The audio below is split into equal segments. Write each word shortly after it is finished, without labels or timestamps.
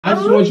I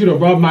just want you to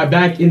rub my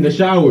back in the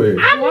shower.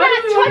 I'm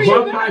not touching.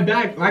 Rub my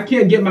back. I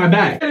can't get my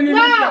back.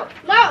 No.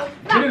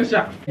 Get in the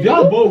shower.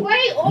 Y'all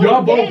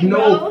both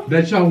know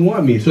that y'all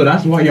want me, so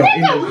that's why y'all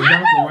in this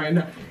shower right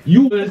now.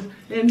 You was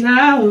and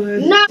now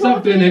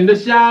something in the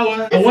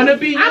shower. I wanna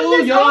be your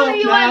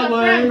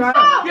flower. Get in the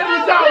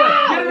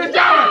shower. Get in the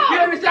shower.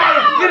 Get in the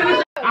shower. Get in the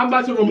shower. I'm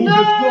about to remove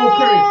this whole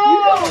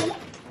curtain.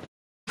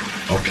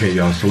 Okay,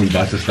 y'all, so we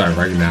about to start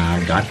right now.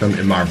 I got them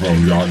in my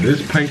room, y'all.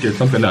 This prank is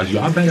something else.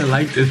 Y'all better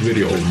like this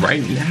video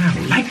right now.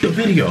 Like the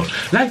video.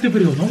 Like the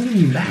video. Don't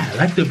be mad.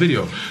 Like the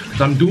video.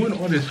 Because I'm doing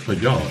all this for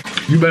y'all.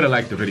 You better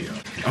like the video.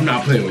 I'm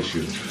not playing with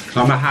you.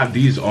 So I'm going to have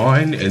these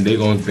on, and they're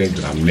going to think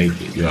that I'm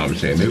naked. You know what I'm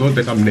saying? They're going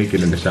to think I'm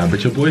naked in the shower.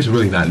 But your boy's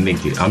really not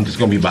naked. I'm just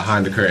going to be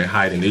behind the curtain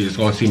hiding. They're just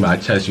going to see my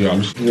chest. You know what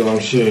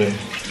I'm saying?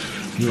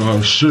 You know what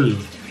I'm saying?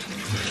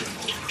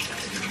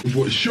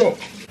 Boy, sure.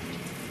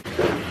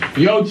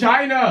 Yo,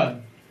 China.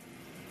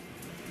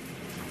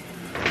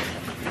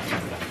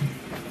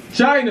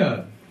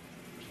 China,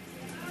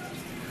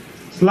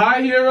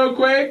 slide here real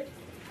quick.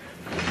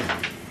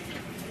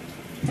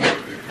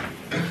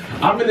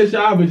 I'm in the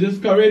shower, but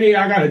just come in here.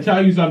 I gotta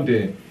tell you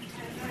something.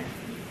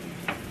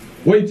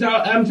 Wait,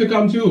 tell M to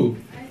come too.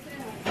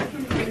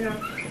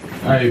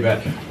 Alright,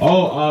 bet.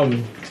 Oh,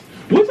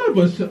 what type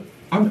of?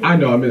 I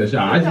know I'm in the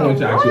shower. I just want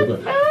to ask you a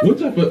question. What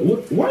type of?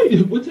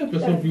 What type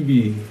of soap you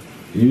be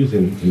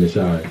using in the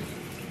shower?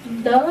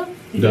 Dove.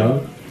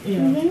 Dove. Yeah.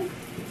 Mm-hmm.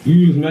 You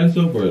use men's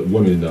soap or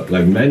women's Dove?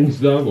 Like men's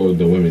Dove or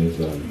the women's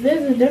Dove?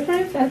 There's a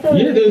difference? I thought.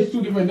 Yeah, there's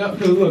two different Doves.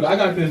 Cause look, I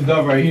got this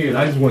Dove right here, and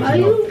I just want to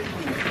know.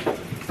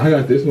 I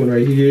got this one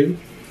right here,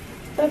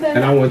 okay.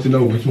 And I want to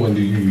know which one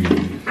do you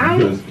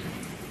use?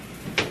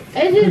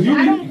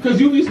 Because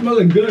you be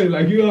smelling good,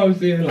 like you know what I'm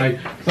saying, like.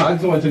 So I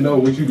just want to know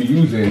what you be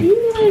using.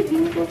 You like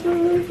beautiful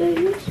colors that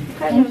you?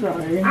 I'm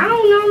sorry. I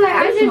don't know, like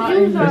I just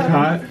use. It's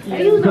hot.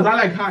 Because I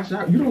like hot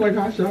shower. You don't like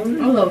hot shower?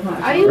 I love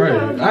hot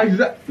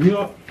shower. You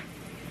know.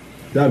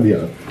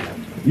 Dabia.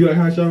 You like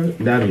hot shower?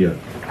 Dabia.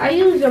 I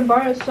use a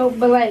bar of soap,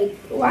 but like,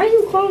 why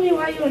you calling me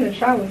while you in the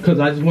shower? Cause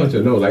I just want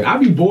to know. Like, I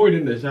be bored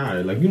in the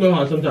shower. Like, you know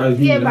how sometimes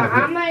you. Yeah, but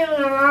I'm not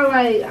even gonna lie.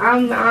 Like,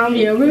 I'm.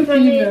 Yeah, we're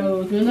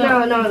females. No,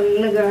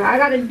 nigga. I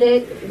got a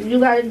dick. You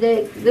got a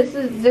dick. This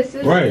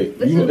is. Right.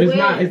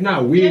 It's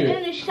not weird. You're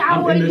in the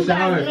shower. You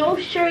got no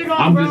shirt on,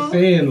 I'm just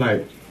saying,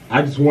 like,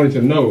 I just wanted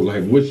to know,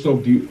 like, which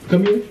soap do you?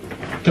 Come here.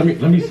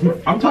 Let me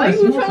smell. I'm trying to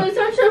smell. What are you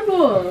trying to touch her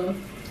for?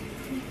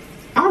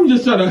 I'm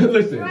just trying to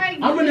listen. Like,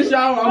 I'm in the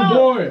shower. I'm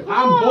bored.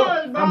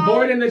 I'm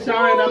bored in the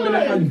shower, and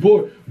I'm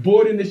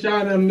bored in the shower,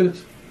 and I'm in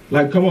the,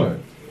 like, come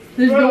on.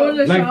 Just go in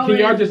the shower. Like, can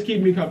y'all just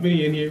keep me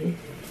company in here?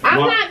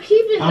 I'm not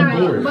keeping. I'm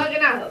bored. Bugging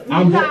out.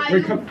 I'm bored.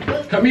 Wait,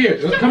 come here.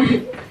 Come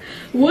here.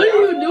 What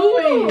are you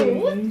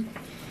doing?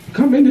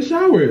 Come in the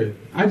shower.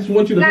 I just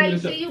want you to come in the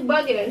shower. See you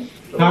bugging.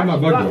 How am I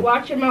bugging?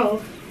 Watch your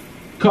mouth.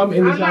 Come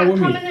in the shower with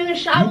me. I'm not coming in the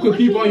shower. You could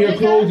keep on your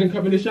clothes and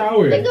come in the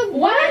shower. Nigga,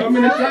 what? Come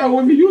in the shower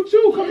with me. You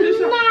too. Come in the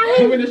shower.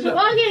 Come in the shower.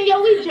 Bugging.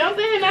 Yo, we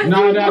jumping in that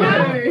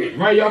shower.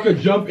 Right, y'all could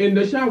jump in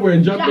the shower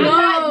and jump in.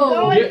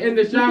 No. Get in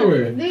the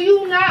shower. Do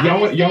you not? Y'all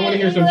want to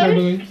hear some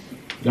turbulence?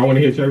 Y'all want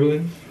to hear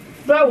turbulence?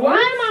 Bro, why am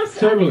I?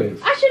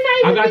 Turbulence. I should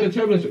not even. I got the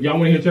turbulence. Y'all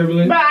want to hear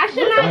turbulence? Bro, I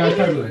should not. I got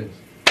turbulence.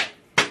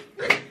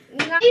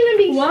 Not even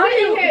be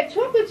sitting here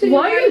talking to you.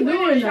 Why are you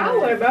doing that?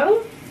 Shower,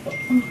 bro.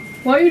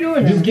 Why are you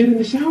doing that? Just get in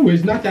the shower.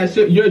 It's not that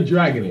shit. You're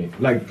dragging it.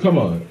 Like, come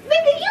on.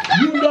 Nigga,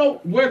 you know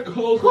we're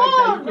close like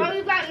that. Bro,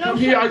 you got no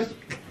shit.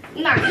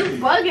 Nah, you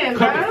bugging,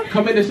 bro.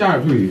 Come in the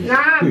shower, please.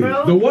 Nah, please.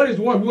 Bro. The water is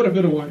warm. You want to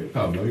feel the water?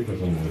 Come, let me put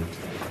some water.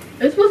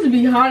 It's supposed to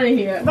be hot in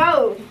here.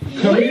 Bro.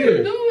 Come what here. Are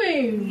you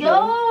doing?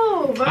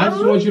 Yo, bro. I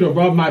just want you to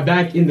rub my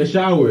back in the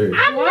shower.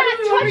 I'm not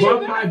touching.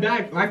 Rub my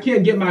back. I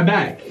can't get my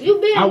back.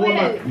 You being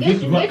weird.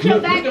 Get your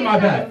back. Look at my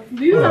back.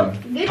 Get your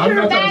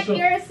back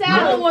yourself. I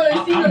don't want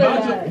to see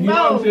that. You know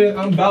what I'm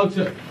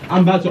saying?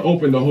 I'm about to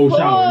open the whole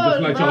shower and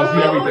just let y'all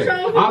see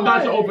everything. I'm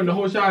about to open the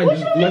whole shower and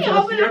just let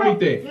y'all see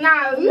everything.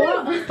 Nah, you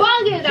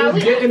bugging. Just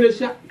get in the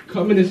shower.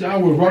 Come in the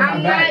shower. Rub my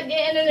back. I'm not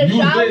getting in the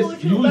shower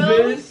with you, bro.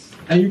 Use this.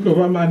 And you can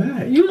rub my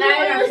back. You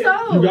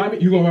yourself. You got me?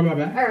 You gonna rub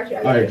my back? I got you.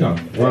 Alright, come.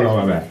 Rub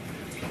on my back.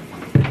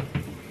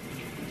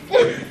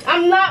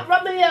 I'm not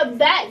rubbing your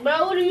back,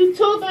 bro. What are you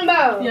talking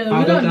about? Yeah,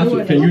 we're not doing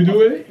it. Can you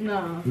do it?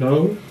 No.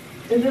 No?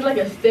 Is it like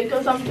a stick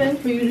or something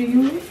for you to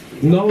use?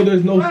 No,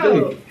 there's no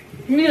stick.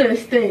 You need a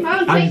stick.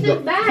 Take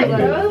this back,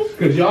 bro.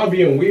 Cause y'all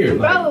being weird.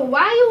 Like, bro,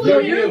 why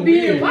you you're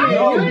being weird.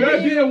 No,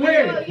 you're being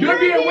weird. You're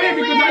being weird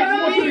because I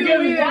just want you to get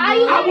in the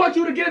shower. I want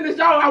you to get in the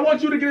shower. I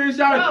want you to get in the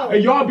shower.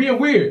 And y'all being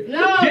weird.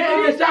 No. Get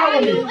in the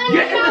shower with me.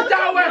 Get in the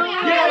shower.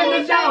 Get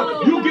in the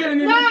shower. You get in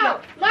the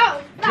shower.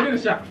 No. Get in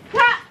the shower.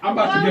 I'm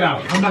about to get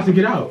out. I'm about to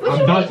get out.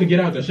 I'm about to get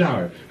out the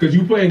shower. Cause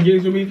you playing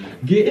games with me.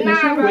 Get in the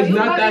shower. It's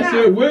not that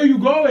serious. Where are you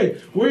going?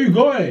 Where are you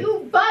going?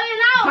 You bugging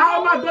out.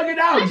 How am I bugging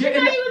out? I should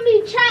not even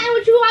be chatting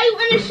with you while you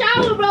in the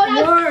shower, bro.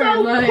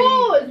 That's so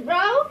pause,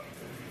 bro.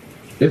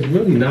 It's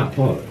really not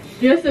pause.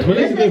 Yes, it is. But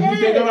listen, if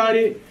you think about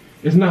it,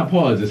 it's not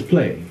pause. It's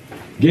play.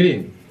 Get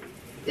in.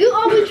 You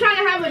always trying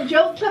to have a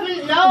joke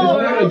coming. No,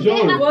 it's not a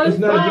joke. It's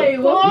not a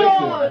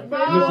joke. Listen,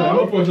 I'm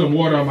gonna put some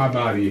water on my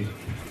body,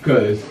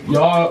 cause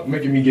y'all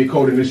making me get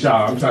cold in the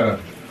shower. I'm trying to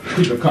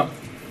keep the cup.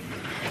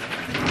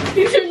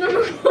 You should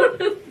never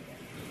put it.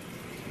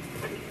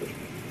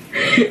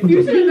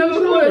 You should never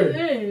put it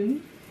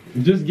in.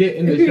 Just get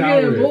in the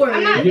shower.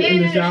 I'm not getting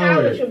in the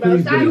shower with you, bro.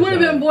 You would have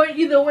been bored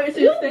either way, so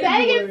you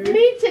begging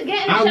me to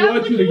get in the shower. I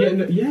want you to get in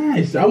the,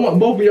 yes, I want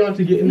both of y'all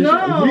to get in the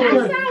shower.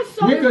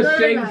 We could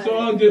sing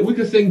songs, we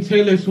could sing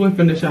Taylor Swift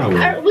in the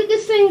shower. We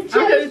could sing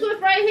Taylor Swift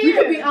right here. We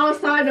could be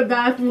outside the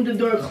bathroom, the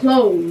door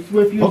closed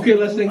with you. Okay,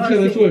 let's sing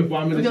Taylor Swift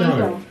while I'm in the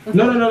shower.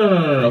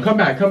 No. Come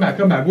back.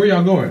 Where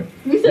y'all going?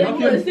 We said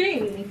we could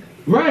sing.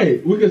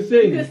 Right, we could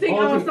sing. We could sing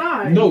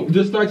outside. No,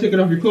 just start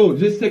taking off your clothes.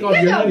 Just take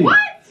off your hoodie. What?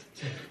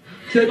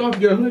 Take off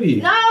your hoodie.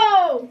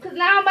 No, because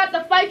now I'm about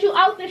to fight you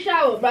out the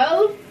shower,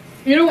 bro.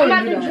 You don't want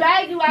to do that. I'm about to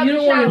drag you out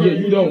the shower. Yeah,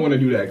 you don't want to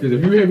do that. Because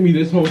if you hear me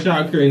this whole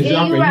shower curtain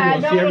jumping, you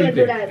want to see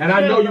everything. And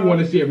I know you want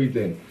to see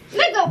everything.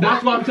 Nigga,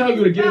 that's why I'm telling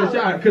you to get in the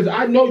shower. Because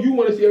I know you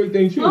want to see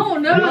everything too. Oh,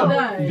 never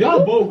that.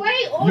 Y'all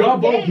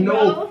both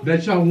know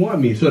that y'all want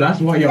me. So that's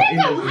why y'all in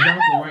this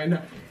bathroom right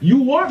now.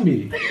 You want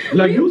me.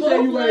 Like you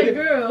say you like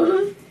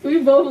girls. We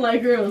both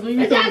like girls.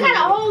 I got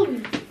a whole...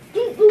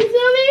 You feel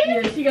me?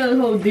 Yeah, she got a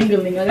whole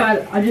dingaling.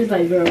 I just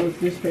like girls,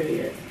 just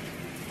period.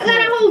 I got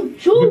a whole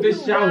juice. But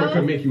this shower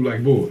can make you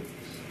like boys.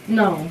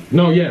 No.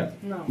 No, yeah.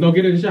 No,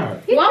 get in the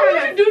shower.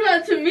 Why would you do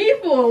that to me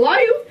for? Why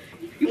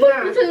you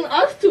pretending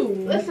us to?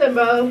 Listen,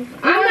 bro.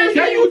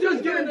 Can you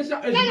just get in the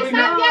shower? Get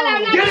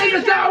in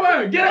the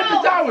shower. Get in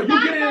the shower. You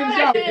get in the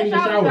shower. Get in the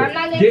shower.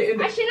 Get in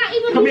the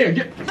shower. Come here.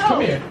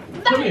 Come here.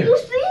 Come here. You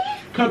see?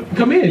 Come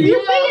in.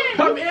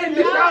 Come in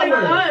the shower.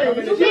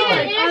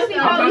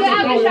 I'm about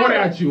to throw water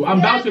at you. I'm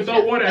about to throw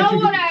water at you.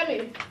 Don't water at me.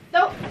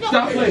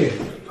 Stop playing.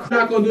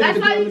 Not gonna do That's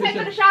why you take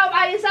the shower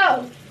by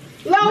yourself.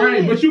 Lonely.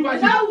 Right, but you about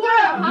to. No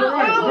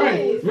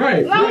water.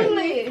 Right.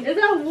 Lonely. Is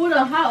that water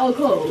hot or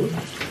cold?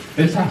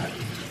 It's hot.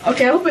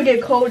 Okay, I hope it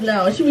get cold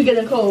now. It should be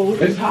getting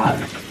cold. It's hot.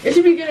 It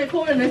should be getting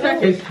cold in a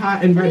second. It's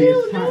hot and ready.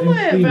 It's hot and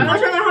steamy. I'm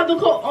trying to have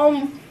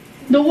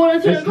the water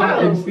to It's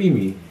hot and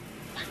steamy.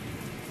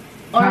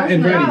 Hot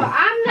and ready.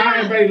 Hot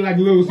and ready like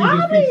Little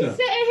Caesar's Pizza. Why are we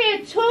sitting here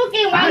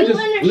talking while you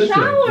in the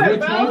shower, we're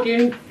bro?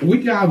 talking. We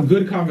can have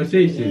good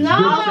conversations. No,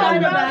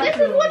 bro. This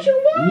is what you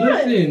want.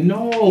 Listen,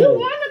 no. You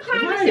want a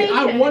conversation.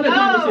 Right, I want a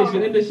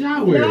conversation in the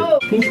shower. No.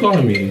 Who's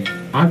calling me?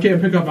 I can't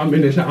pick up. I'm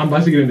in the shower. I'm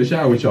about to get in the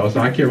shower with y'all, so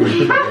I can't really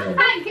pick up.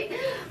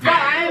 Bro,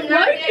 I am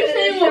not in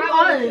the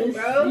shower with you,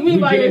 bro. You mean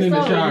by yourself? In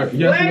the shower.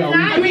 Yes,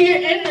 I mean,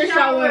 you're in the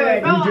shower,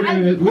 bro.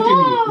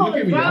 Look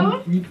at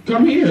me.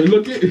 Come here.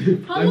 Look at.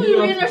 How long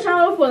you in the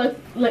shower for?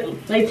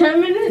 Like 10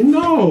 minutes?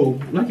 No,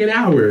 like an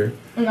hour.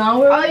 An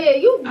hour? Oh yeah,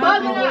 you bugging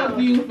out. I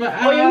love you for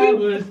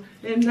hours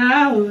and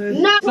hours.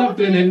 No.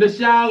 Something in the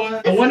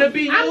shower. I wanna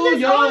be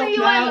your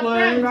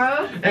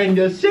flowers and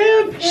your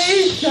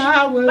champagne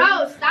shower.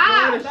 Bro,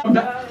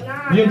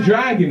 stop. You're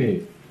dragging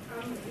it.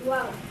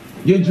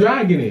 You're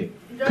dragging it.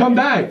 Come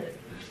back.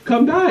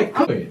 Come back.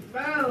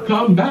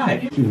 Come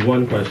back.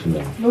 One question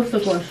though. What's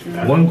the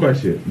question? One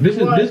question. This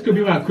could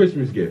be my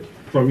Christmas gift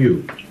from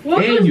you.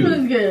 What and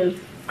Christmas gift?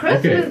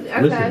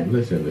 Okay.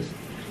 Listen.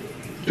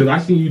 Because I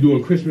seen you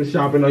doing Christmas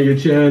shopping on your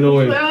channel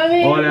and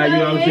all that, you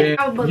know what I'm saying?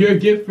 Your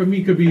gift for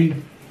me could be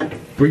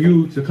for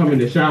you to come in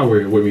the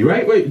shower with me,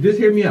 right? Wait, just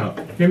hear me out.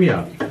 Hear me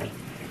out.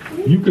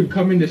 You can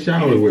come in the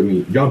shower with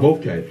me. Y'all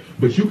both can.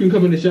 But you can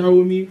come in the shower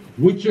with me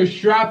with your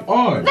strap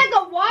on.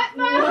 Nigga, what,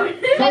 bro?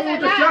 Come with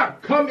the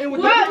strap. Come in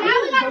with the strap. Bro,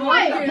 now we gotta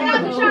fight. Get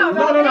out the shower.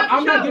 No.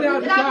 I'm not getting out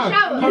of the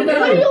shower. What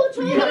are you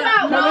talking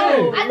about,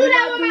 bro? I do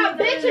that with my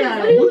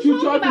bitches. What you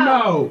talking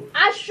about?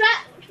 I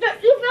strap. You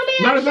feel me?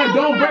 Matter of fact,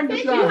 don't bring the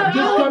strap.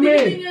 Just come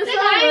in. Nigga,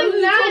 I am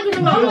not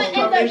going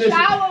in the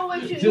shower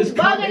with you. Just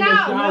come in the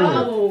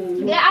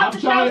shower. Get out the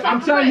shower.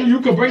 I'm telling you, you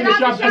can bring the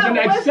strap as an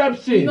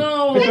exception.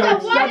 No. It's an Nigga,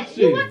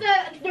 exception. You want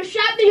the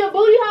strap to your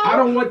booty hole? I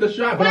don't want the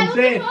strap, but I'm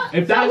saying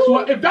if that's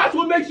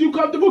what makes you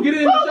comfortable, get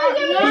in the shower.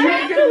 You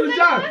ain't get in the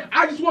shower.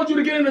 I just want you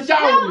to get in the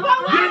shower with me.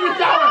 Get in the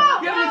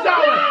shower. Get in the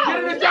shower. Get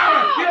in the shower.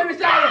 Get in the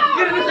shower.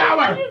 Get in the shower.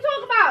 What are you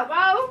talking about,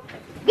 bro?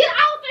 Get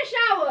out the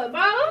shower,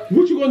 bro.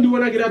 What you gonna do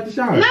when I get out the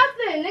shower?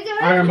 Nothing, nigga.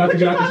 I'm about to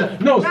get out the shower.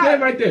 No,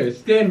 stand right there.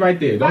 Stand right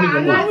there. Don't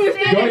even move.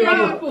 Don't even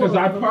move. Because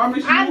I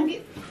promise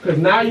you, because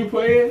now you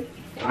playing,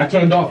 I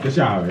turned off the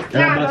shower. And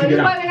I'm about to get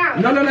out.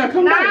 No.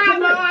 Come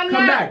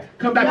back.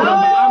 Come back.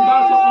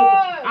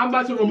 I'm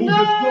about to remove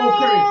this full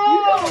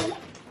curtain.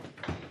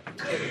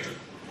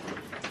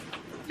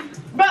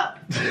 Bro.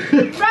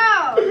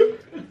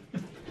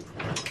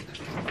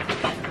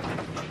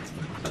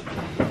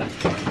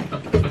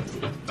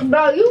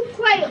 Bro, you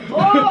play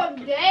all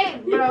day,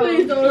 bro.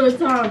 You play all the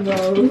time,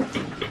 bro.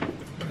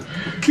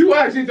 You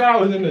actually thought I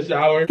was in the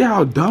shower. Look at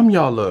how dumb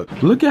y'all look.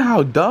 Look at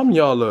how dumb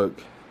y'all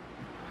look.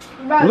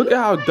 Bro, look at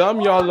how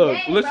dumb y'all look.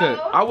 Day, listen,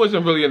 bro. I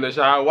wasn't really in the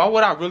shower. Why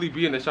would I really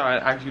be in the shower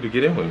and ask you to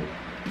get in with me?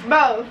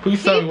 Bro,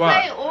 please tell me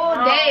why. Play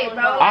all day,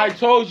 bro. I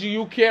told you,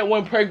 you can't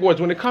win prank wars.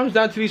 When it comes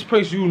down to these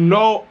pranks, you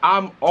know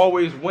I'm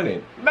always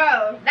winning.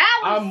 Bro, that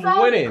I'm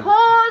so winning.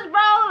 Pause,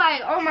 bro.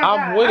 Like, oh my God.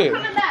 I'm winning.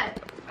 I'm coming back.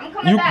 I'm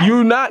coming back.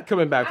 You not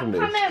coming back from this.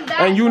 Coming back,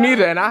 and you bro. need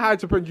it, and I had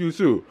to print you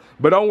too.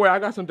 But don't worry, I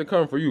got something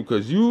coming for you,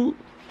 cause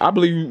I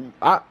believe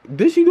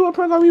did she do a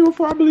prank on me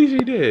before? I believe she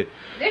did.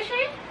 Did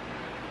she?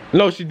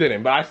 No, she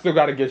didn't, but I still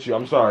gotta get you.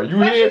 I'm sorry.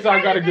 You here, so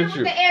I gotta get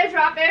you. The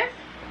airdropper.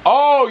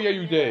 Oh yeah,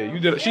 you did. You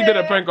did. She did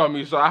a prank on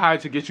me, so I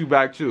had to get you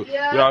back too.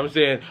 Yeah. You know what I'm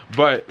saying?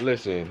 But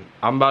listen,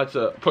 I'm about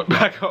to put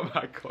back on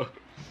my clothes.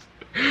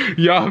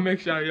 Y'all make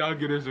sure y'all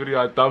give this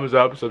video a thumbs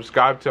up.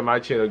 Subscribe to my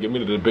channel. Get me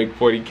to the big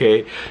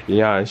 40K. You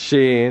know what I'm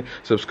saying?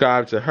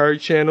 Subscribe to her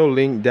channel.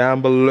 Link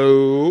down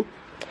below.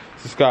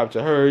 Subscribe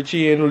to her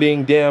channel.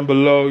 Link down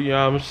below. You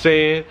know what I'm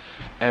saying?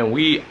 And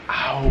we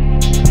out.